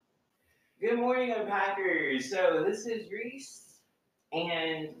Good morning, Unpackers. So this is Reese,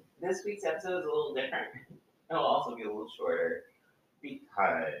 and this week's episode is a little different. It'll also be a little shorter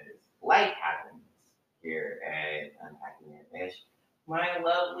because life happens here at Unpacking Your Fish. My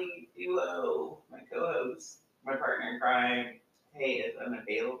lovely duo, my co-host, my partner in crime, Tay is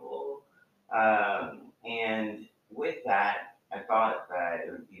unavailable. And with that, I thought that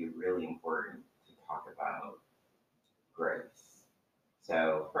it would be really important to talk about grace.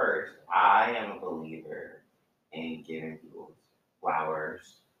 So, first, I am a believer in giving people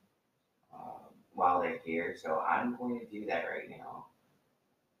flowers while they're here. So, I'm going to do that right now.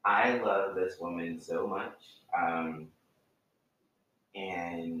 I love this woman so much,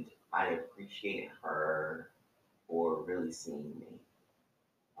 and I appreciate her for really seeing me.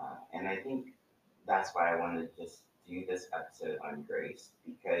 And I think that's why I wanted to just do this episode on grace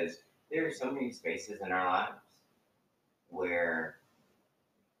because there are so many spaces in our lives where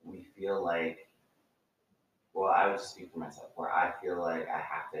we feel like well, I would speak for myself, where I feel like I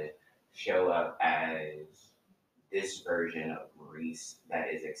have to show up as this version of Reese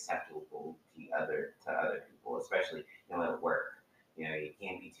that is acceptable to other people, especially at work. You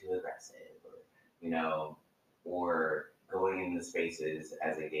can't be too aggressive, or you know, or going into spaces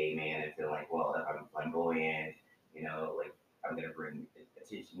as a gay man and feeling like, well, if I'm flamboyant, like I'm gonna bring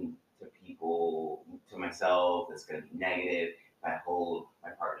attention to people, to myself. It's gonna be negative. If I hold my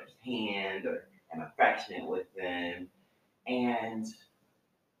partner's hand or am affectionate with them. And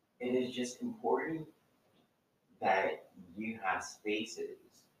it is just important that you have spaces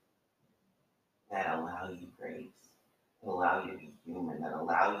that allow you grace, that allow you to be human, that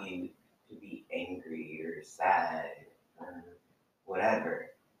allow you to be angry or sad or whatever.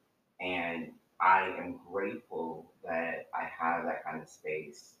 And I am grateful that I have that kind of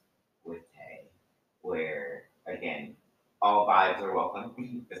space with Tay, where again, all vibes are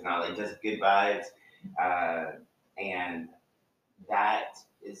welcome. It's not like just good vibes. Uh, and that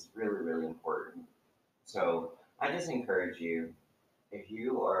is really, really important. So I just encourage you, if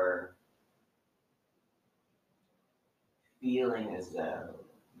you are feeling as though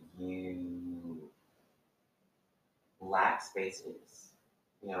you lack spaces,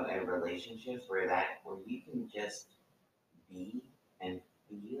 in relationships where you can just be and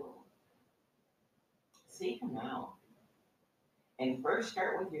feel, seek them out. And first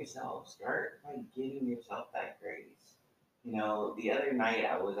start with yourself. Start by giving yourself that grace. The other night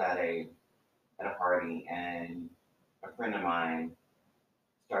I was at a party and a friend of mine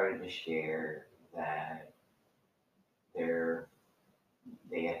started to share that their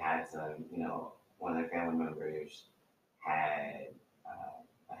they had had some, one of their family members had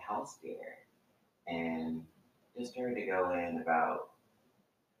a health scare and just started to go in about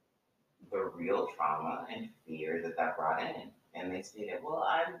the real trauma and fear that brought in. And they stated, well,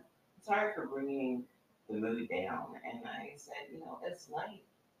 I'm sorry for bringing the mood down. And I said, it's life.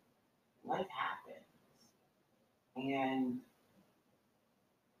 Life happens. And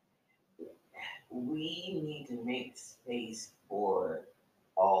we need to make space for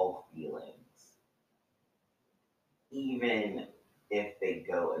all feelings, even if they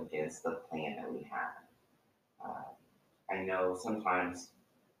go against the plan that we have. I know sometimes,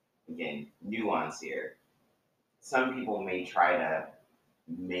 again, nuance here. Some people may try to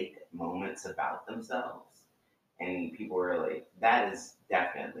make moments about themselves, and people are like, that is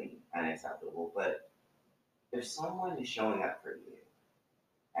definitely unacceptable. But if someone is showing up for you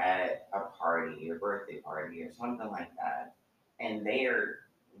at a party, your birthday party, or something like that, and they are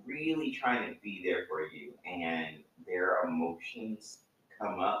really trying to be there for you, and their emotions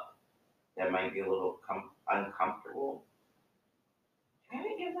come up that might be a little uncomfortable, try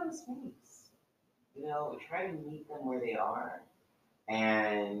to give them space. Try to meet them where they are.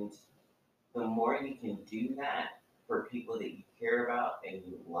 And the more you can do that for people that you care about and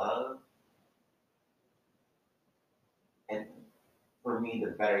you love, and for me,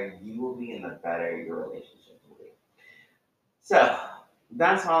 the better you will be and the better your relationship will be. So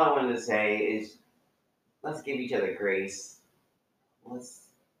that's all I wanted to say is let's give each other grace. Let's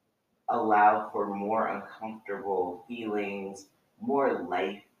allow for more uncomfortable feelings, more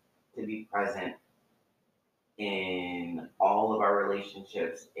life to be present in all of our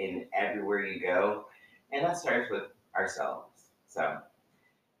relationships, in everywhere you go. And that starts with ourselves. So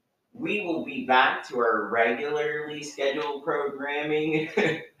we will be back to our regularly scheduled programming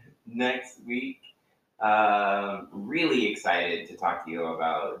next week. Really excited to talk to you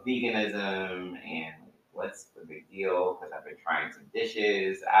about veganism and what's the big deal because I've been trying some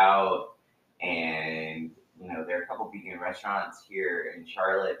dishes out, and there are a couple vegan restaurants here in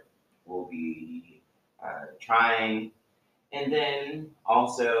Charlotte we'll be trying, And then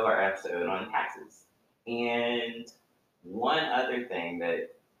also our episode on taxes. And one other thing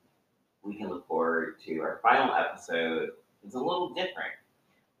that we can look forward to, our final episode is a little different.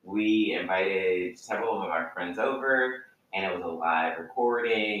 We invited several of our friends over, and it was a live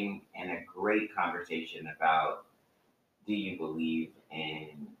recording and a great conversation about, do you believe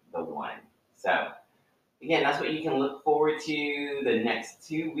in the one? So, again, that's what you can look forward to the next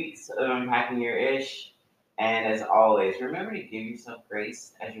 2 weeks of Unpacking Your Ish. And as always, remember to give yourself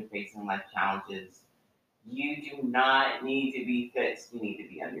grace as you're facing life challenges. You do not need to be fixed, you need to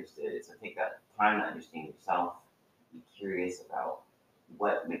be understood. So take that time to understand yourself, be curious about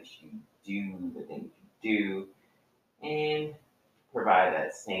what makes you do the things you do, and provide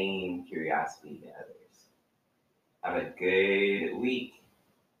that same curiosity to others. Have a good week.